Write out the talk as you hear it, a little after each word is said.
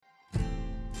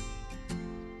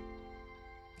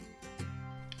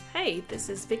Hey, this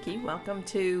is Vicki. Welcome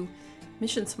to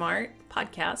Mission Smart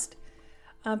podcast.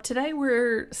 Today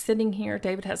we're sitting here.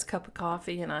 David has a cup of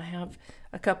coffee and I have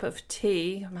a cup of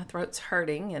tea. My throat's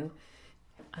hurting and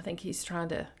I think he's trying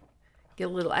to get a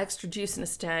little extra juice in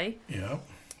his day. Yeah,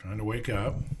 trying to wake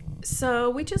up.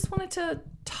 So we just wanted to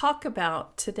talk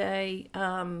about today,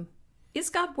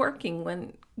 is God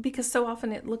working because so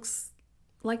often it looks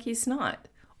like he's not,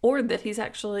 or that he's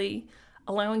actually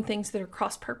allowing things that are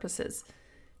cross purposes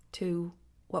to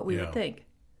what we would think.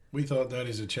 We thought that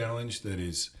is a challenge that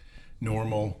is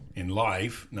normal in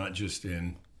life, not just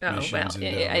in missions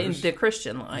endeavors. In the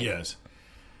Christian life. Yes.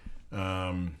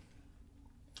 I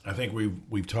think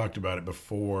we've talked about it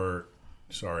before.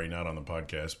 Sorry, not on the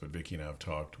podcast, but Vicki and I have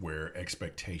talked where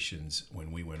expectations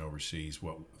when we went overseas,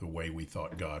 the way we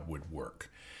thought God would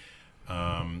work.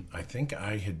 I think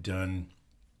I had done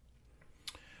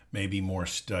maybe more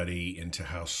study into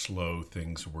how slow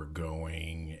things were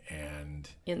going and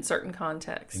in certain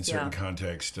contexts. In certain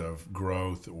context of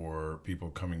growth or people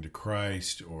coming to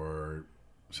Christ or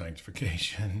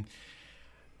sanctification.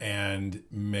 And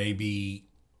maybe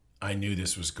I knew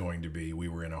this was going to be, we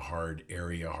were in a hard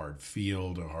area, a hard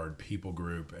field, a hard people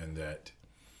group, and that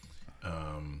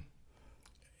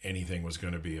anything was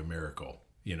going to be a miracle,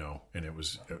 and it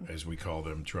was, as we call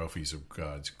them, trophies of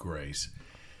God's grace.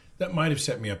 That might have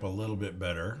set me up a little bit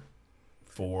better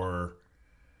for...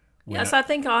 Yes, I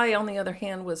think I, on the other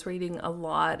hand, was reading a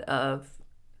lot of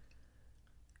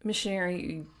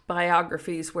missionary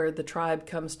biographies where the tribe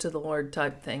comes to the Lord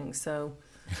type thing, so,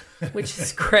 which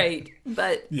is great.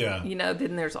 But,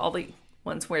 then there's all the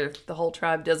ones where the whole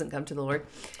tribe doesn't come to the Lord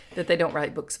that they don't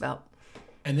write books about.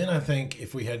 And then I think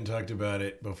if we hadn't talked about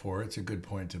it before, it's a good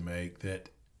point to make that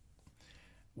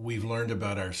we've learned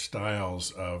about our styles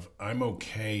of I'm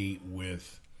okay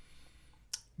with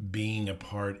being a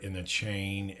part in the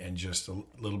chain and just a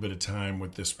little bit of time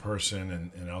with this person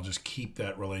and I'll just keep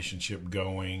that relationship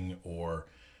going, or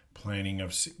planting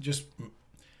of just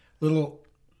little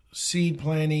seed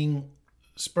planting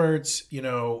spurts,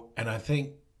 and I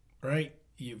think, right,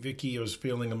 Vicki was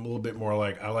feeling a little bit more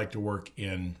like I like to work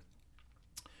in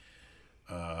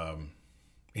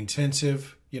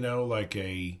intensive, like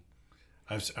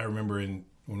I remember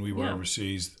when we were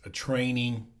overseas, a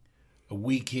training, a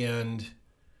weekend,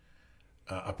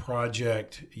 a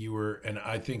project. And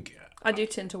I think I do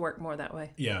tend to work more that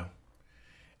way. Yeah,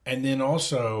 and then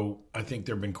also I think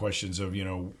there have been questions of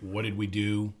what did we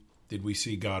do? Did we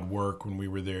see God work when we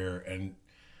were there? And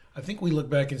I think we look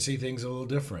back and see things a little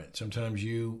different. Sometimes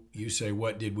you say,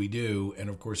 what did we do? And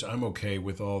of course, I'm okay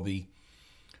with all the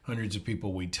hundreds of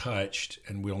people we touched,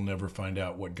 and we'll never find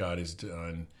out what God has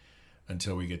done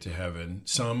until we get to heaven.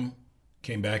 Some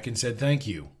came back and said thank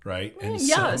you, right? And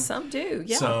some do.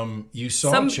 Yeah, some you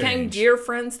saw some change. Became dear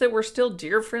friends that we're still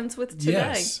dear friends with today.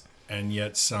 Yes, and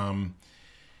yet some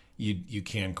you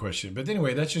can question. But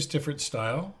anyway, that's just different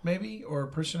style, maybe, or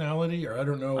personality, or I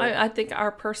don't know. I think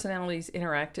our personalities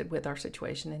interacted with our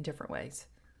situation in different ways.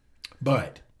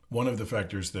 But one of the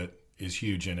factors that is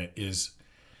huge in it is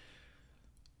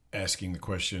asking the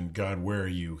question, God, where are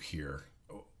you here?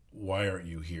 Why aren't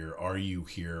you here? Are you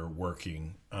here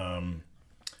working? I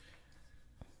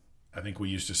think we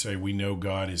used to say we know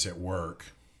God is at work.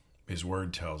 His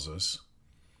word tells us.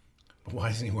 But why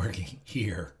isn't he working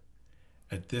here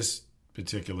at this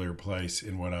particular place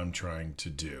in what I'm trying to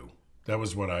do? That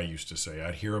was what I used to say.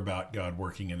 I'd hear about God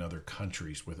working in other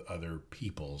countries with other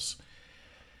peoples.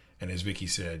 And as Vicki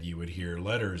said, you would hear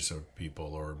letters of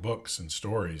people or books and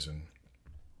stories and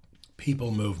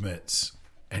people movements.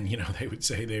 And, they would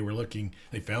say they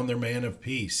found their man of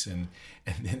peace, and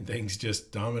then things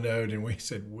just dominoed, and we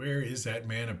said, where is that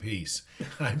man of peace?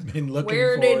 I've been looking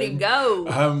for him. Where did he go?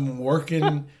 I'm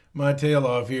working my tail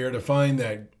off here to find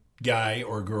that guy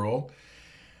or girl.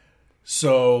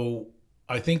 So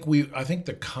I think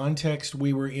the context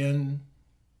we were in,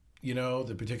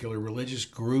 the particular religious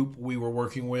group we were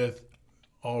working with,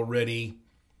 already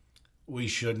we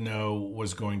should know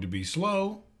was going to be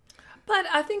slow. But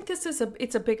I think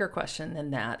it's a bigger question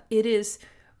than that. It is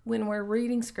when we're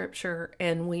reading scripture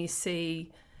and we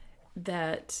see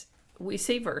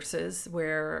verses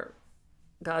where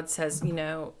God says,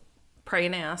 pray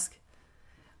and ask.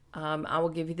 I will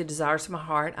give you the desires of my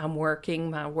heart. I'm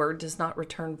working. My word does not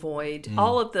return void.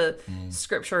 All of the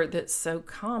scripture that's so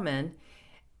common.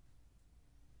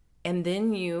 And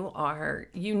then you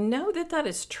know that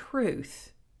is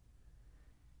truth.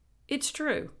 It's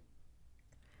true.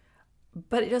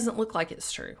 But it doesn't look like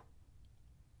it's true.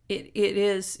 It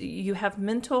is, you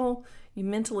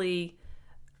mentally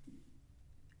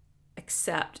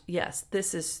accept, yes,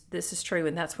 this is true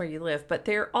and that's where you live. But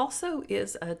there also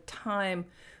is a time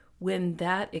when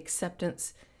that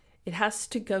acceptance, it has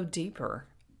to go deeper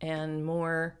and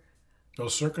more Well,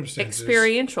 circumstances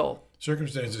experiential.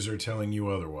 Circumstances are telling you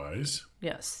otherwise.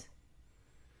 Yes.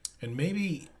 And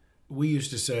maybe we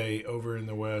used to say over in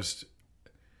the West,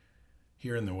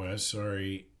 here in the West,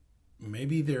 sorry,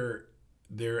 maybe they're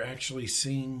actually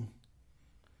seeing,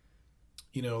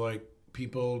 like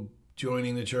people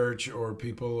joining the church or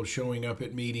people showing up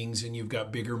at meetings, and you've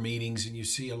got bigger meetings and you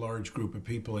see a large group of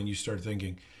people and you start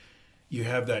thinking, you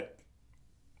have that,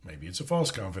 maybe it's a false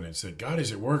confidence that God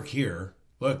is at work here.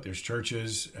 Look, there's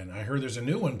churches, and I heard there's a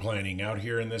new one planning out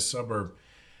here in this suburb.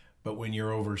 But when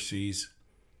you're overseas,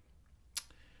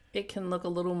 it can look a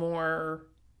little more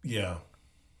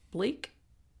bleak.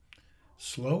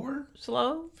 Slow?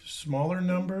 Smaller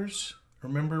numbers.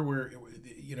 Remember where,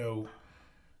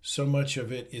 so much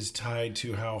of it is tied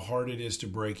to how hard it is to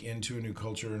break into a new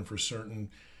culture, and for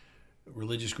certain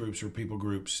religious groups or people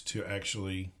groups to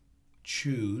actually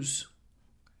choose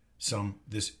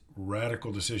this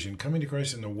radical decision. Coming to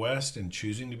Christ in the West and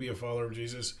choosing to be a follower of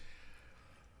Jesus,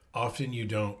 often you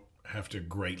don't have to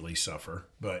greatly suffer,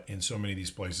 but in so many of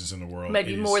these places in the world,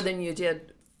 maybe more than you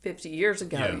did 50 years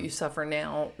ago, Yeah. you suffer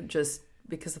now just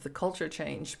because of the culture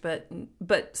change,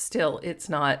 but still it's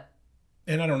not.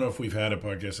 And I don't know if we've had a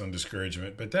podcast on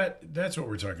discouragement, but that's what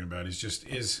we're talking about, is just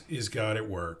is God at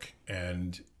work.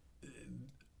 And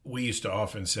we used to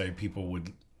often say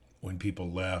when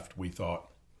people left, we thought,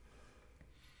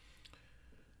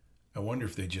 I wonder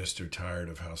if they just are tired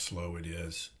of how slow it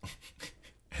is.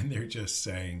 And they're just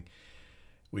saying,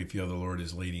 we feel the Lord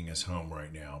is leading us home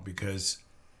right now, because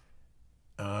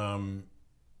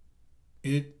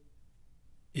it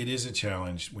is a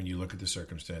challenge when you look at the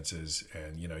circumstances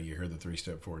and, you hear the 3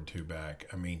 step forward, 2 back.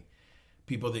 I mean,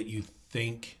 people that you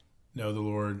think know the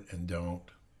Lord and don't,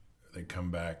 they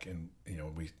come back, and,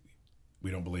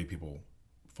 we don't believe people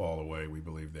fall away. We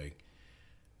believe they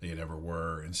never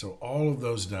were. And so all of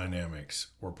those dynamics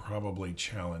were probably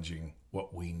challenging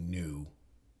what we knew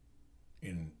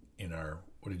in our,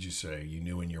 what did you say? You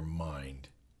knew in your mind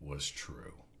was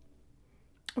true.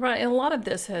 Right. And a lot of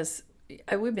this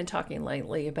we've been talking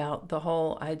lately about the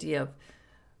whole idea of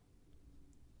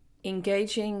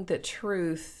engaging the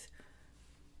truth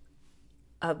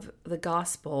of the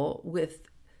gospel with,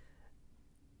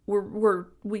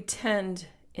 we tend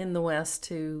in the West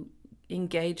to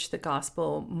engage the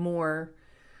gospel more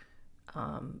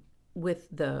with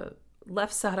the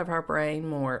left side of our brain,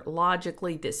 more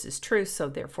logically. This is true, so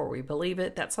therefore we believe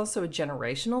it. That's also a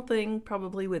generational thing,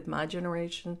 probably with my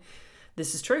generation.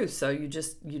 This is true, so you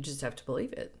just have to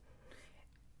believe it.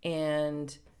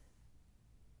 And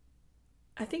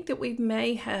I think that we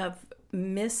may have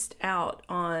missed out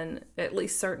on, at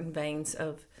least certain veins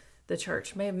of the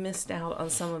church, may have missed out on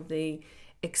some of the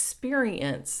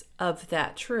experience of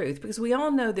that truth, because we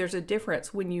all know there's a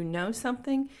difference when you know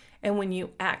something and when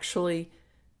you actually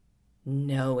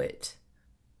know it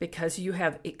because you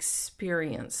have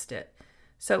experienced it.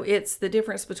 So it's the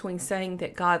difference between saying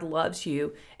that God loves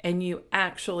you and you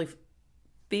actually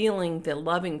feeling the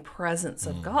loving presence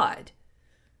of God.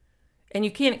 And you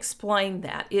can't explain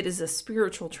that. It is a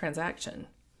spiritual transaction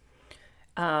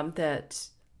that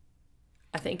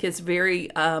I think is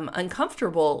very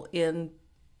uncomfortable in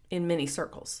many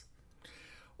circles.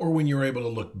 Or when you're able to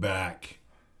look back,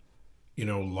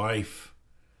 life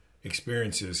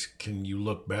experiences, can you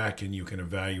look back and you can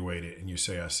evaluate it and you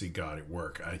say, I see God at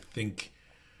work. I think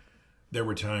there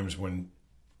were times when,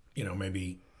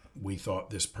 maybe we thought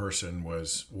this person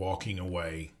was walking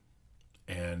away.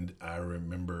 And I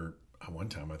remember one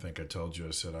time, I think I told you,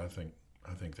 I said, I think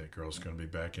that girl's going to be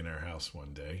back in our house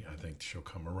one day. I think she'll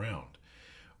come around.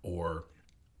 Or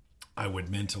I would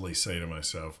mentally say to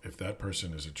myself, if that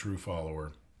person is a true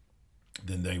follower,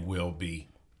 then they will be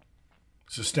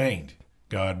sustained.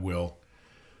 God will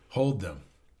hold them.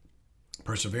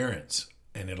 Perseverance,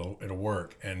 and it'll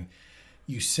work. And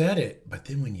you said it, but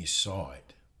then when you saw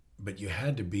it, but you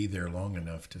had to be there long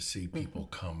enough to see people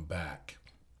come back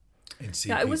and see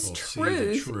people it was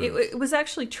truth. See the truth. It was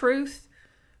actually truth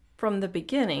from the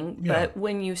beginning, but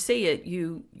when you see it,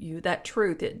 you that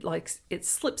truth, it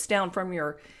slips down from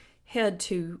your head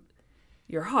to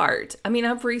your heart. I mean,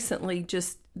 I've recently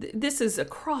this is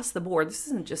across the board. This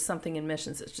isn't just something in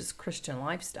missions. It's just Christian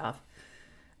life stuff.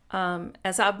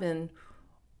 As I've been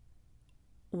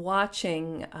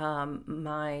watching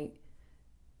my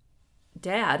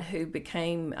dad, who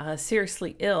became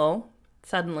seriously ill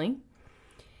suddenly,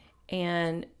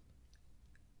 and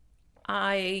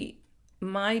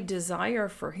my desire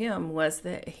for him was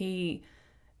that he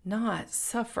not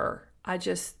suffer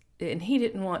and he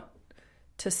didn't want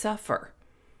to suffer.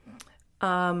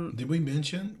 Did we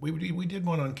mention, we did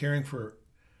one on caring for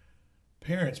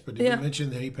parents, but did we mention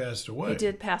that he passed away? He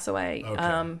did pass away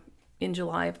in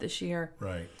July of this year.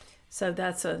 Right. So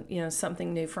that's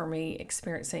something new for me,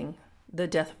 experiencing the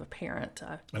death of a parent.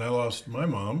 And I lost my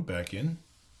mom back in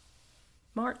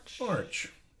March.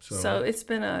 So it's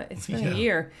been a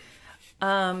year.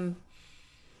 And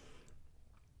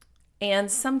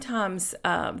sometimes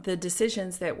the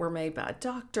decisions that were made by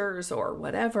doctors or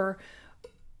whatever,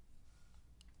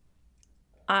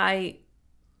 I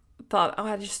thought,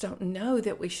 I just don't know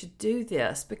that we should do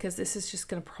this because this is just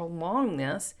going to prolong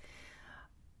this.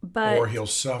 But or he'll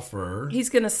suffer. He's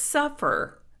going to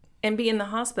suffer and be in the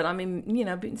hospital. I mean,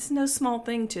 it's no small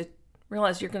thing to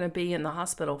realize you're going to be in the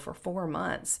hospital for 4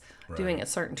 months doing a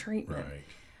certain treatment.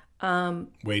 Right.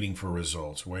 Waiting for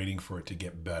results, waiting for it to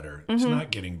get better. It's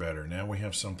not getting better. Now we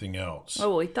have something else. Oh,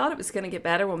 well, we thought it was going to get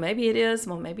better. Well, maybe it is.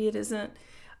 Well, maybe it isn't.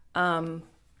 And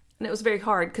it was very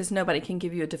hard because nobody can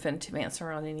give you a definitive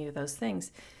answer on any of those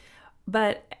things.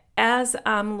 But as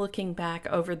I'm looking back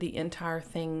over the entire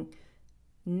thing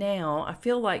now, I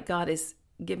feel like God has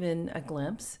given a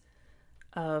glimpse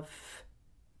of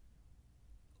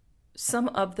some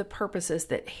of the purposes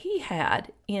that he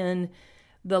had in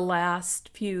the last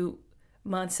few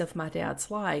months of my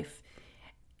dad's life.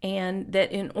 And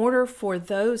that in order for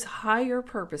those higher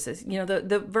purposes,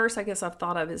 the verse I guess I've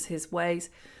thought of is his ways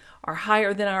are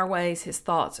higher than our ways. His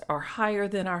thoughts are higher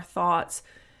than our thoughts.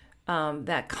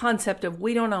 That concept of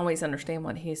we don't always understand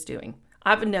what he's doing.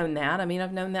 I've known that. I mean,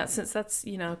 I've known that since that's,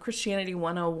 Christianity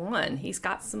 101. He's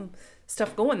got some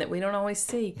stuff going that we don't always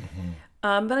see.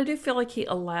 But I do feel like he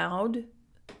allowed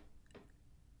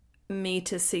me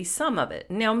to see some of it.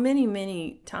 Now, many,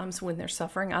 many times when they're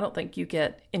suffering, I don't think you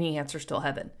get any answers till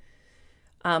heaven.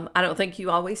 I don't think you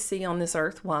always see on this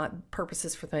earth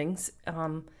purposes for things.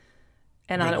 And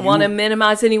I don't want to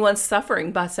minimize anyone's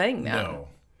suffering by saying that. No,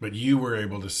 but you were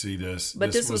able to see this.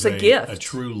 But this was a gift. A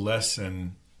true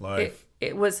lesson life.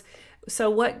 It was. So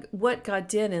what God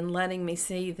did in letting me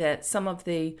see that some of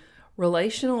the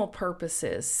relational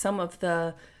purposes, some of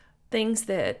the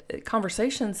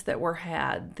conversations that were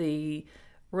had, the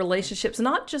relationships,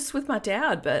 not just with my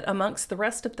dad, but amongst the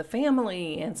rest of the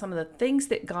family, and some of the things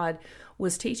that God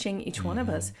was teaching each one of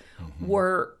us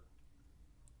were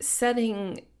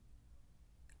setting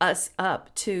us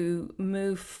up to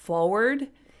move forward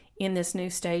in this new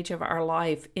stage of our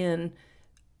life in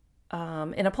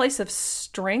a place of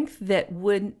strength that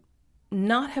would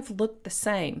not have looked the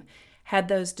same had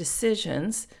those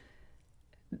decisions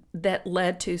that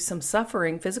led to some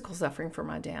suffering, physical suffering for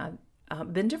my dad,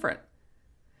 been different.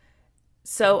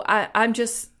 So I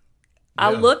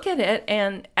look at it,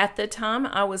 and at the time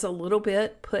I was a little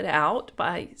bit put out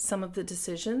by some of the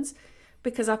decisions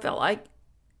because I felt like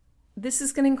this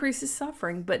is going to increase his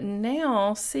suffering. But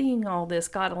now, seeing all this,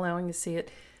 God allowing me to see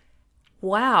it,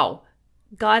 wow,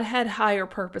 God had higher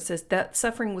purposes. That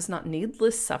suffering was not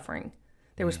needless suffering.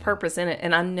 There was purpose in it.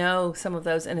 And I know some of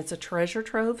those, and it's a treasure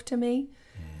trove to me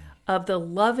of the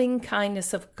loving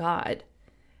kindness of God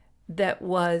that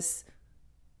was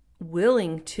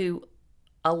willing to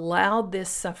allow this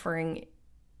suffering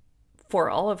for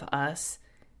all of us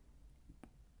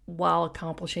while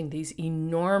accomplishing these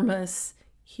enormous,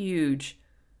 huge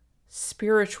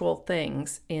spiritual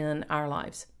things in our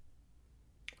lives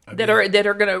that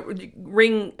are going to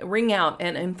ring out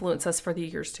and influence us for the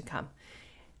years to come.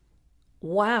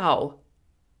 Wow.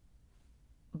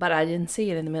 But I didn't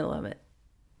see it in the middle of it.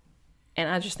 And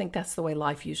I just think that's the way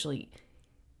life usually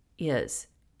is.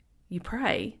 You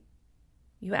pray,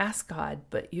 you ask God,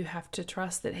 but you have to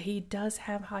trust that he does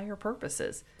have higher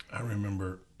purposes. I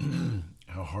remember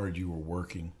how hard you were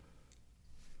working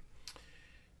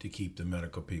to keep the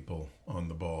medical people on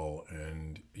the ball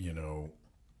and,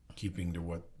 keeping to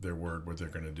what they're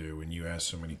going to do. And you asked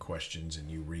so many questions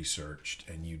and you researched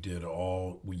and you did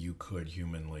all you could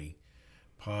humanly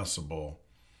possible.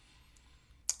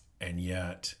 And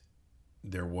yet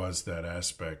there was that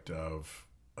aspect of,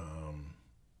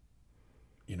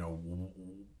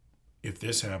 if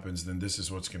this happens, then this is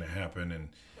what's going to happen.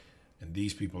 And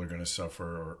these people are going to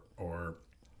suffer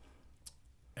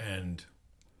and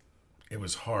it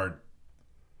was hard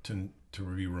to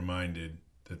be reminded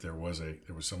that there was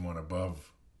someone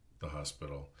above the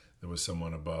hospital. There was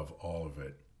someone above all of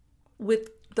it.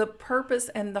 With the purpose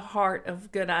and the heart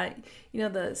of good.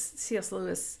 The C.S.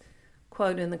 Lewis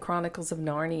quote in the Chronicles of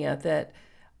Narnia that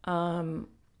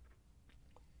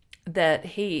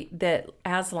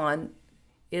Aslan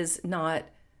is not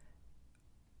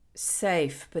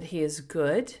safe, but he is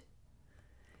good.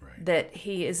 Right. that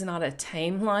he is not a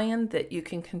tame lion that you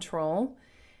can control.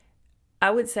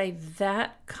 I would say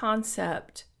that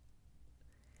concept,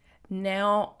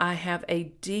 now I have a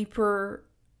deeper,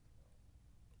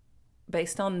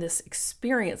 based on this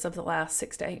experience of the last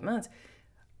 6 to 8 months,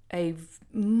 a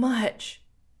much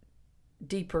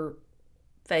deeper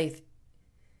faith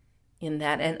in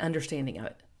that and understanding of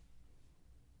it.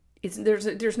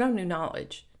 There's no new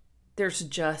knowledge. There's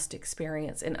just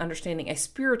experience and understanding. A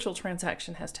spiritual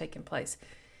transaction has taken place,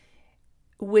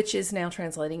 which is now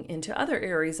translating into other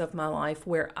areas of my life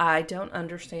where I don't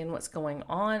understand what's going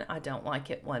on. I don't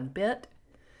like it one bit.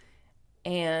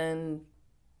 And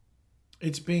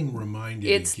it's being reminded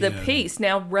it's again. the peace.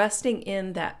 Now, resting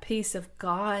in that peace of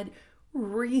God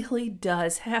really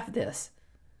does have this.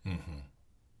 Mm-hmm.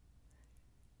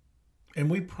 And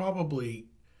we probably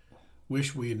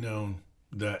wish we had known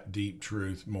that deep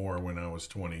truth more when I was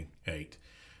 28.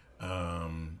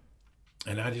 And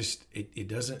I just, it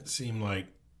doesn't seem like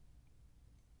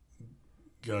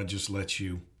God just lets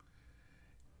you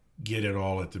get it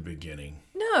all at the beginning.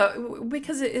 No,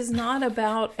 because it is not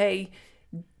about the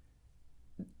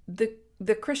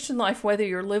Christian life, whether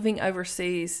you're living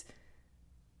overseas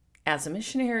as a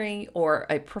missionary or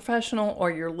a professional, or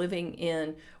you're living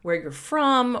in where you're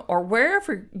from or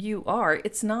wherever you are.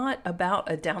 It's not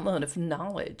about a download of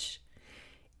knowledge.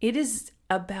 It is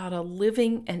about a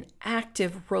living and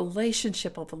active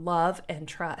relationship of love and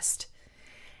trust.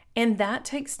 And that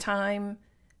takes time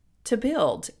to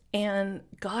build. And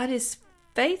God is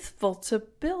faithful to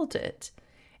build it.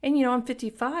 And, I'm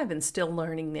 55 and still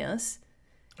learning this.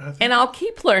 And I'll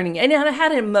keep learning. And I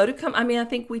had a modicum. I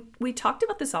think we talked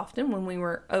about this often when we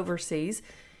were overseas.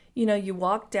 You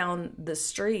walk down the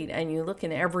street and you look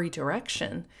in every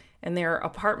direction, and there are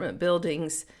apartment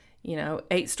buildings,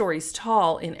 8 stories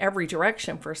tall in every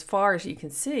direction for as far as you can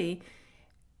see.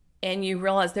 And you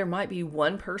realize there might be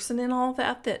one person in all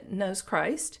that knows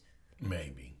Christ.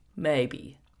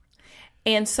 Maybe.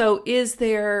 And so is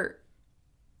there...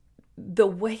 the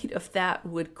weight of that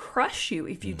would crush you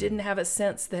if you didn't have a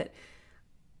sense that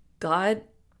God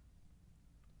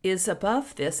is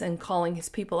above this and calling his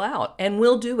people out, and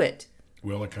will do it.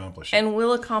 We'll accomplish it. And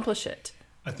will accomplish it.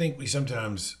 I think we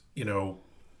sometimes,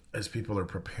 as people are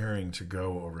preparing to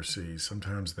go overseas,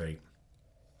 sometimes they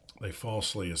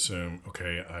falsely assume,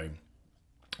 okay,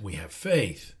 we have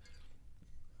faith.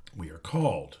 We are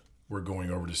called. We're going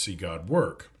over to see God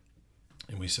work.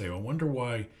 And we say, I wonder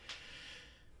why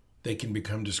they can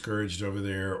become discouraged over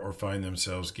there or find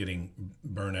themselves getting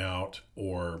burnt out,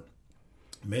 or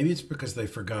maybe it's because they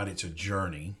forgot it's a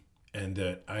journey. And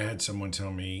that I had someone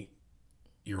tell me,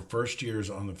 your first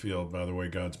years on the field, by the way,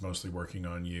 God's mostly working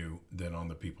on you than on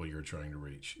the people you're trying to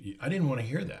reach. I didn't want to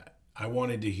hear that. I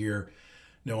wanted to hear,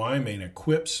 no, I'm an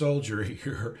equipped soldier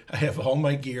here. I have all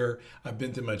my gear. I've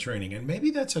been through my training. And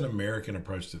maybe that's an American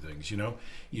approach to things.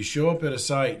 You show up at a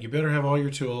site, you better have all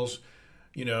your tools.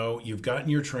 You've gotten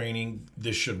your training.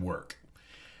 This should work.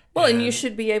 Well, and you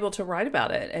should be able to write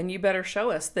about it, and you better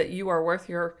show us that you are worth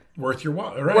your while.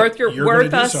 Right.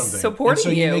 Worth us supporting and so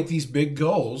you. You make these big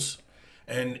goals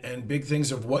and big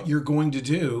things of what you're going to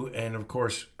do. And of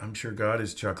course, I'm sure God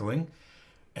is chuckling.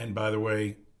 And by the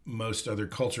way, most other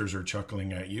cultures are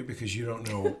chuckling at you because you don't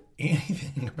know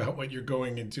anything about what you're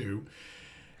going into.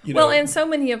 And so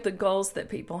many of the goals that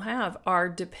people have are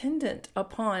dependent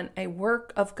upon a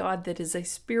work of God that is a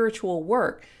spiritual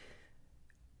work.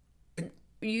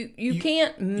 You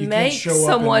can't make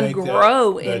someone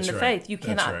grow in the faith. You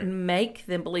cannot make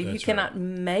them believe. You cannot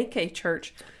make a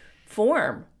church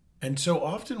form. And so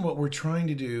often what we're trying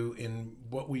to do in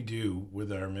what we do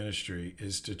with our ministry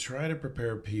is to try to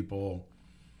prepare people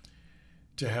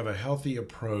to have a healthy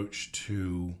approach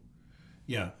to,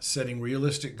 setting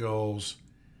realistic goals,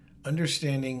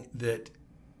 understanding that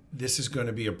this is going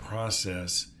to be a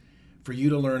process. For you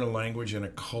to learn a language and a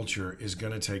culture is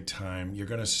going to take time. You're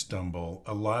going to stumble.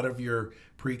 A lot of your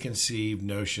preconceived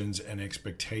notions and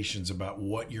expectations about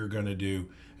what you're going to do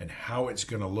and how it's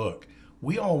going to look,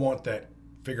 we all want that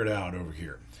figured out over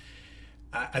here.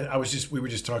 We were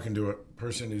just talking to a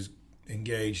person who's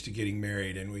engaged to getting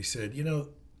married, and we said,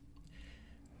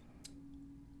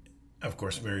 of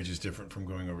course, marriage is different from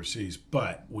going overseas,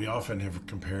 but we often have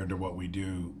compared to what we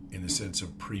do in the sense of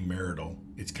premarital.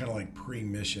 It's kind of like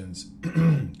pre-missions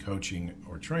coaching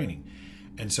or training.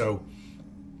 And so,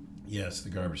 yes,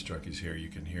 the garbage truck is here. You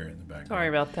can hear it in the background. Sorry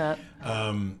about that.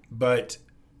 But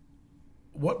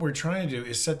what we're trying to do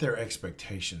is set their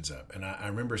expectations up. And I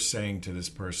remember saying to this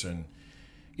person,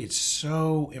 it's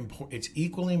so important. It's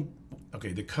equally,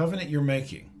 the covenant you're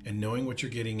making and knowing what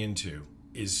you're getting into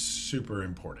is super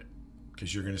important.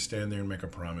 because you're going to stand there and make a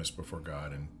promise before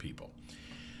God and people.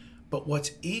 But what's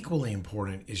equally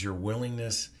important is your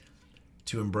willingness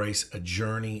to embrace a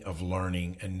journey of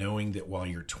learning and knowing that while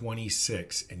you're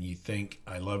 26 and you think,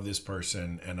 I love this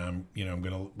person and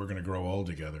we're going to grow old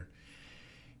together,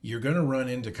 you're going to run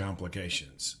into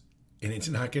complications, and it's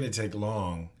not going to take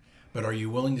long. But are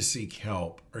you willing to seek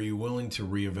help? Are you willing to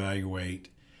reevaluate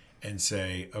and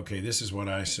say, okay, this is what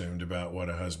I assumed about what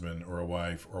a husband or a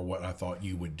wife or what I thought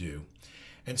you would do?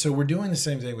 And so we're doing the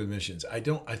same thing with missions. I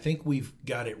think we've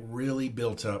got it really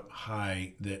built up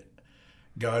high that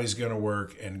God is going to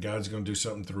work and God's going to do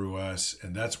something through us,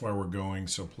 and that's why we're going,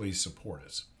 so please support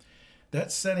us.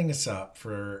 That's setting us up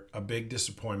for a big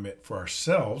disappointment for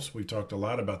ourselves. We've talked a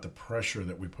lot about the pressure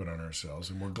that we put on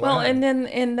ourselves, and we're glad. Well,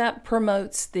 and that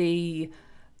promotes the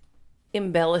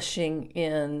embellishing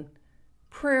in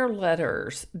prayer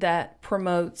letters, that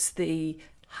promotes the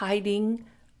hiding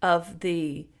of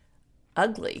the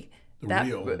ugly.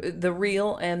 The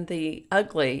real and the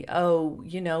ugly. Oh,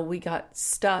 we got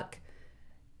stuck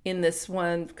in this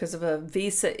one because of a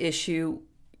visa issue.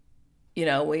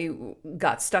 We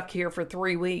got stuck here for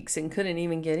 3 weeks and couldn't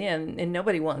even get in. And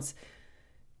nobody wants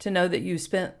to know that you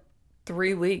spent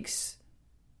 3 weeks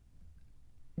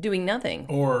doing nothing.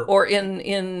 Or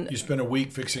in you spent a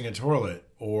week fixing a toilet,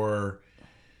 or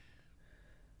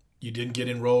you didn't get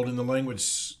enrolled in the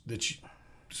language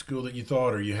school that you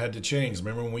thought, or you had to change.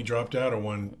 Remember when we dropped out of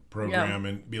one program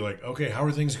and be like, okay, how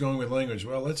are things going with language?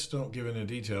 Well, let's don't give into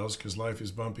details because life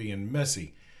is bumpy and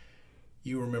messy.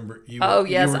 You remember? You were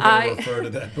going to refer to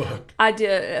that book. I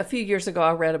did. A few years ago,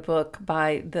 I read a book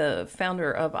by the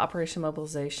founder of Operation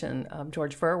Mobilization,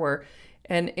 George Verwer,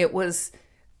 and it was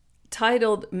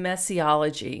titled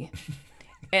Messiology.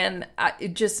 And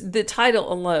the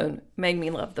title alone made me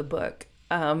love the book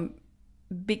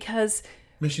because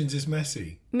missions is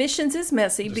messy. Missions is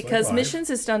messy because like missions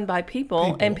is done by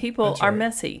people and people are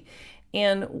messy.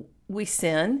 And we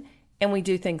sin and we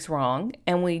do things wrong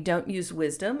and we don't use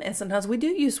wisdom. And sometimes we do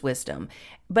use wisdom.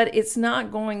 But it's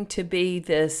not going to be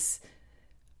this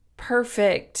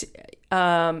perfect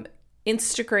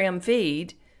Instagram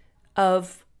feed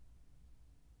of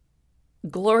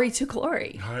glory to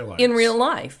glory highlights in real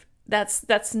life.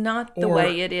 That's not the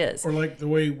way it is. Or like the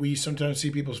way we sometimes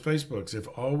see people's Facebooks.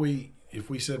 If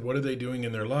we said, what are they doing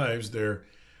in their lives? They're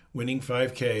winning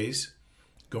 5Ks,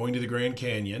 going to the Grand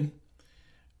Canyon,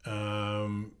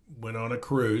 went on a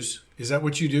cruise. Is that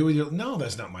what you do? No,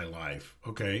 that's not my life.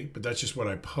 Okay, but that's just what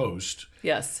I post.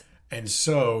 Yes. And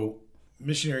so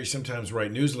missionaries sometimes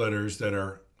write newsletters that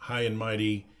are high and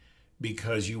mighty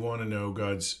because you want to know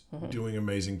God's doing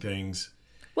amazing things.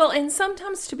 Well, and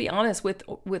sometimes, to be honest,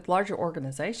 with larger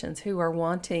organizations who are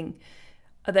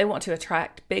they want to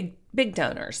attract big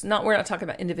donors. We're not talking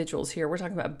about individuals here. We're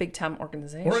talking about big time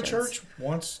organizations. Or a church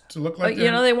wants to look like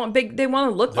they want big. They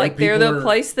want to look like they're the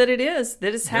place that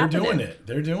is happening.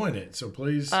 They're doing it. So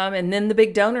please. And then the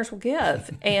big donors will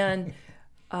give, and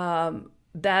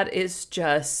that is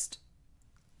just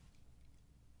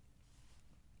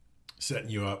setting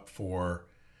you up for.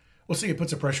 Well, see, it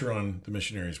puts a pressure on the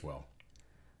missionary as well.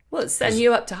 Well, it's setting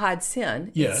you up to hide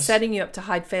sin. Yes. It's setting you up to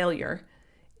hide failure.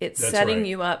 It's setting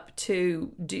you up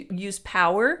to use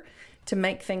power to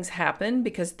make things happen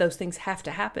because those things have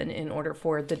to happen in order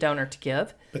for the donor to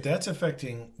give. But that's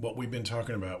affecting what we've been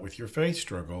talking about with your faith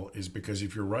struggle, is because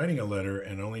if you're writing a letter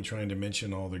and only trying to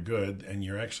mention all the good and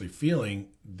you're actually feeling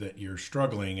that you're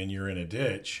struggling and you're in a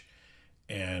ditch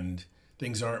and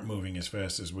things aren't moving as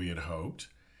fast as we had hoped,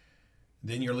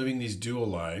 then you're living these dual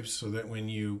lives so that when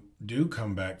you do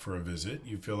come back for a visit,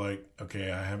 you feel like,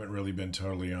 okay, I haven't really been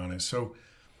totally honest. So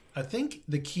I think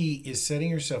the key is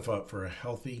setting yourself up for a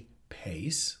healthy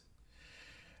pace,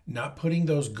 not putting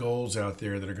those goals out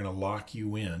there that are going to lock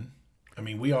you in. I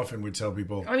mean, we often would tell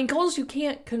people... goals you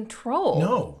can't control.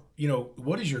 No.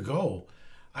 What is your goal?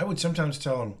 I would sometimes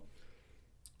tell them,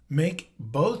 make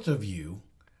both of you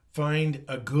find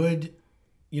a good,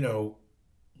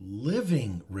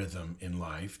 living rhythm in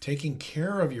life, taking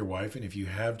care of your wife, and if you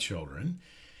have children,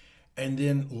 and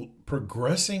then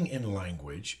progressing in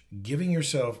language, giving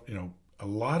yourself, a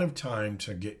lot of time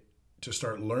to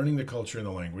start learning the culture and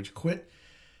the language.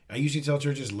 I usually tell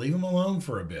churches, leave them alone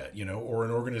for a bit, or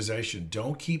an organization.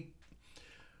 Don't keep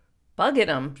bugging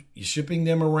them. Shipping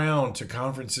them around to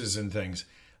conferences and things.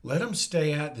 Let them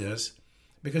stay at this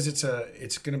because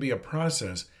it's going to be a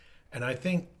process. And I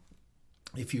think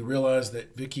if you realize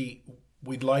that, Vicki,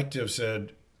 we'd like to have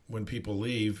said when people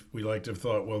leave, we'd like to have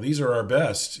thought, well, these are our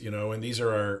best, and these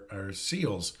are our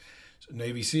SEALs,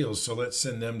 Navy SEALs, so let's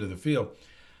send them to the field.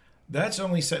 That's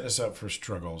only setting us up for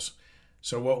struggles.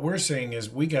 So what we're saying is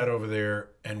we got over there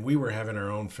and we were having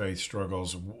our own faith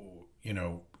struggles,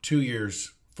 2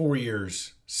 years, 4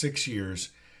 years, 6 years.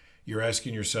 You're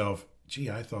asking yourself, gee,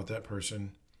 I thought that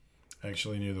person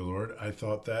actually knew the Lord. I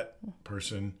thought that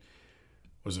person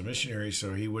was a missionary,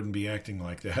 so he wouldn't be acting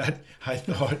like that. I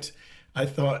thought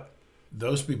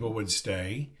those people would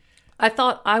stay. I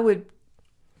thought I would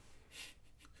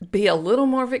be a little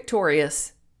more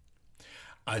victorious.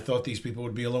 I thought these people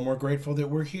would be a little more grateful that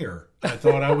we're here. I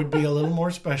thought I would be a little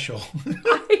more special.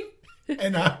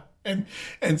 and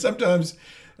sometimes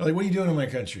they're like, what are you doing in my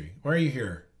country? Why are you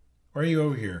here? Why are you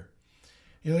over here?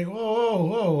 You're like,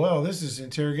 whoa, this is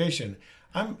interrogation.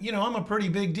 I'm a pretty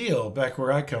big deal back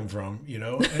where I come from, And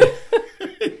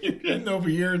you're getting over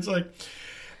here. It's like,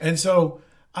 and so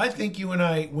I think you and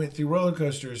I went through roller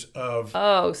coasters of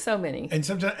so many. And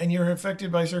sometimes, and you're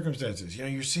affected by circumstances.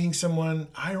 You're seeing someone.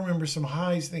 I remember some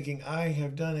highs, thinking, I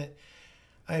have done it.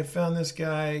 I have found this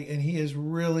guy, and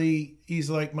he's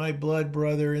like my blood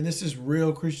brother, and this is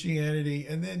real Christianity.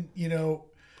 And then,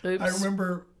 Oops. I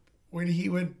remember when he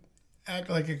would act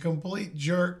like a complete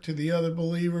jerk to the other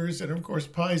believers, and of course,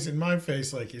 Pi's in my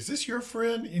face, like, is this your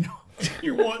friend?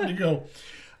 You're wanting to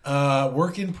go,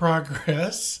 work in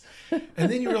progress.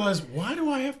 And then you realize, why do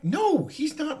I have... No,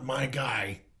 he's not my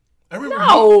guy. I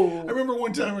remember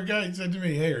one time a guy said to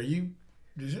me, hey,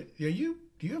 do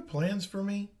you have plans for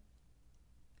me?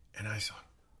 And I thought,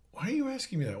 why are you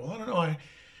asking me that? Well, I don't know.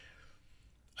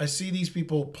 I see these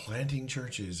people planting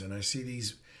churches, and I see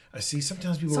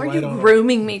sometimes people so write are you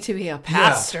grooming me to be a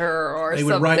pastor or they something?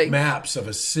 They would write maps of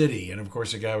a city, and of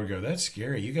course a guy would go, that's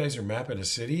scary. You guys are mapping a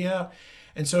city out?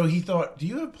 And so he thought, do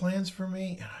you have plans for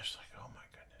me? And I was like, oh my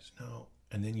goodness, no.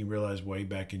 And then you realize way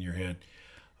back in your head,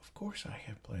 of course I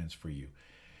have plans for you.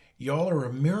 Y'all are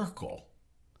a miracle.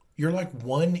 You're like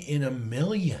 1 in a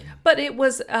million. But it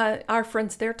was our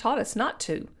friends there taught us not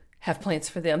to have plans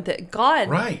for them, that God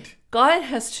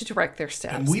has to direct their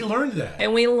steps. And we learned that.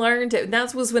 And we learned it.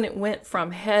 That was when it went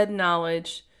from head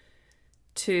knowledge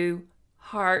to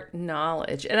heart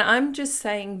knowledge. And I'm just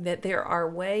saying that there are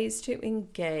ways to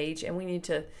engage, and we need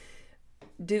to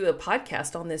do a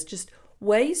podcast on this, just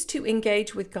ways to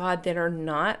engage with God that are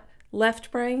not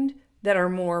left-brained, that are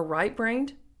more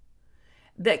right-brained,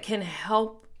 that can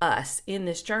help us in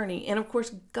this journey. And of course,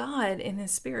 God in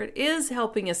His Spirit is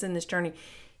helping us in this journey.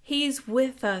 He's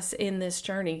with us in this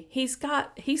journey. He's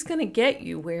going to get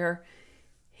you where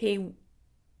He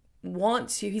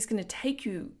wants you. He's going to take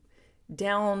you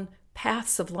down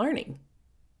paths of learning.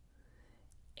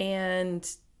 And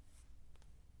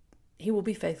He will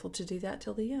be faithful to do that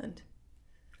till the end.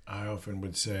 I often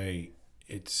would say,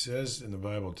 it says in the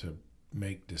Bible to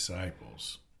make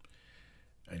disciples.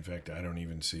 In fact, I don't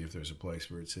even see if there's a place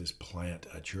where it says plant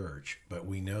a church, but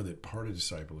we know that part of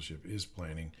discipleship is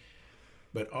planting.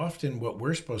 But often what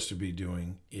we're supposed to be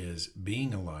doing is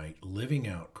being a light, living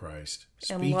out Christ,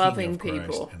 speaking of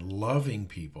Christ, and loving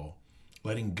people,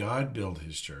 letting God build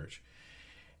His church.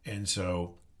 And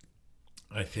so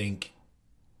I think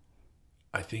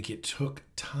it took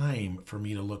time for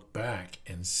me to look back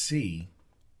and see,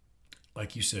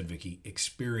 like you said, Vicki,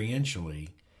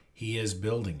 experientially, He is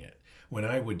building it. When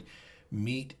I would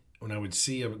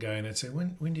see a guy and I'd say,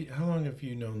 how long have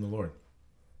you known the Lord?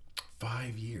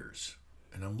 5 years.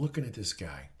 And I'm looking at this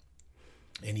guy,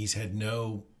 and he's had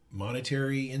no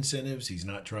monetary incentives. He's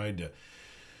not tried to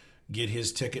get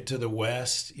his ticket to the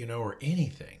West, or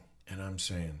anything. And I'm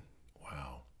saying,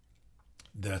 wow,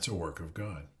 that's a work of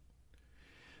God.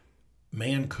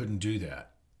 Man couldn't do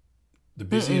that. The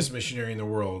busiest missionary in the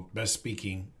world, best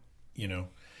speaking,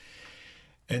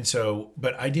 And so,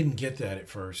 but I didn't get that at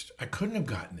first. I couldn't have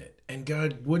gotten it. And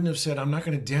God wouldn't have said, I'm not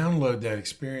going to download that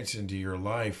experience into your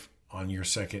life on your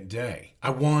second day.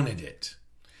 I wanted it.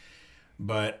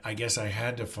 But I guess I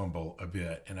had to fumble a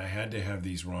bit, and I had to have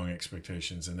these wrong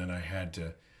expectations. And then I had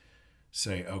to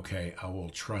say, okay, I will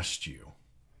trust you.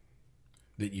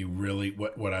 That you really,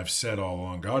 what I've said all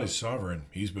along, God is sovereign.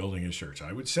 He's building His church.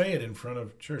 I would say it in front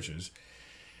of churches.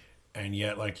 And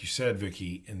yet, like you said,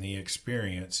 Vicki, in the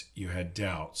experience, you had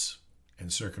doubts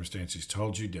and circumstances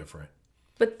told you different.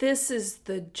 But this is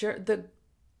the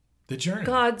journey.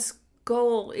 God's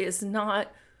goal is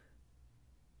not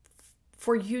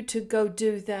for you to go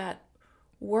do that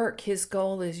work. His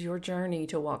goal is your journey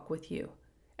to walk with you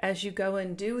as you go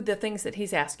and do the things that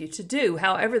He's asked you to do,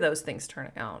 however those things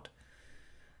turn out.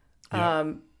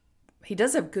 Yeah. He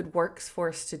does have good works for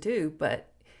us to do,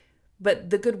 but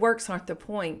the good works aren't the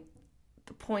point.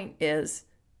 The point is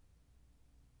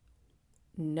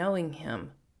knowing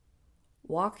Him,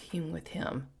 walking with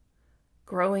Him,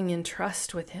 growing in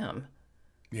trust with Him.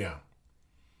 Yeah.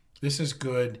 This is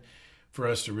good for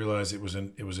us to realize it was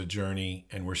a journey,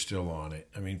 and we're still on it.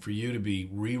 I mean, for you to be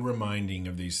reminding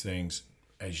of these things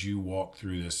as you walk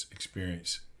through this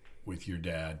experience with your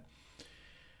dad.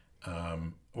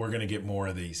 We're going to get more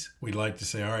of these. We'd like to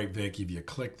say, all right, Vic, have you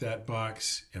clicked that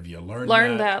box? Have you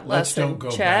learned that? Let's lesson. don't go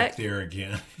Check. back there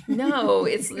again. No,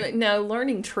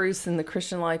 learning truths in the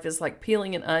Christian life is like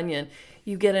peeling an onion.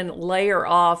 You get a layer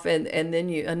off and then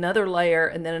another layer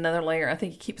and then another layer. I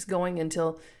think it keeps going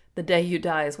until the day you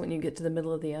die is when you get to the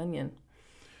middle of the onion.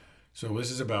 So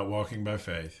this is about walking by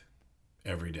faith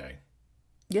every day.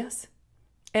 Yes.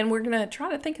 And we're going to try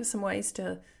to think of some ways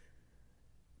to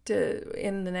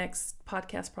in the next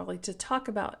podcast probably to talk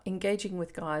about engaging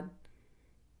with God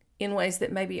in ways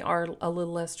that maybe are a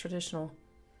little less traditional.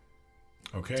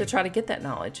 Okay. To try to get that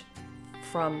knowledge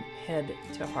from head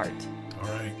to heart. All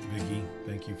right, Vicki,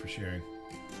 thank you for sharing.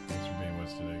 Thanks for being with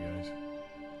us today, guys.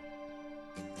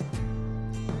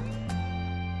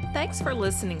 Thanks for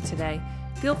listening today.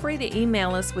 Feel free to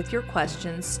email us with your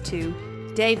questions to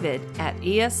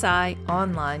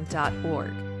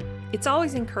david@esionline.org. It's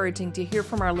always encouraging to hear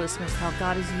from our listeners how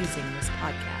God is using this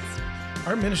podcast.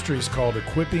 Our ministry is called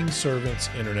Equipping Servants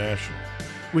International,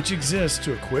 which exists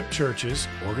to equip churches,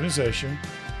 organizations,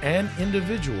 and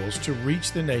individuals to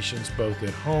reach the nations both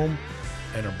at home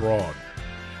and abroad.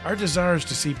 Our desire is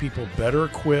to see people better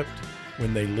equipped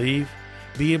when they leave,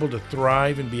 be able to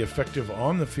thrive and be effective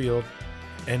on the field,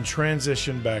 and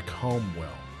transition back home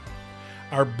well.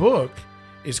 Our book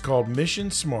is called Mission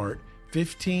Smart,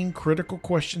 15 Critical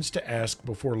Questions to Ask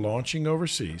Before Launching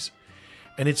Overseas,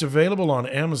 and it's available on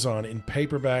Amazon in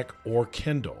paperback or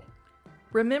Kindle.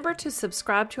 Remember to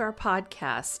subscribe to our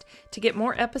podcast to get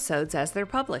more episodes as they're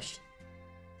published.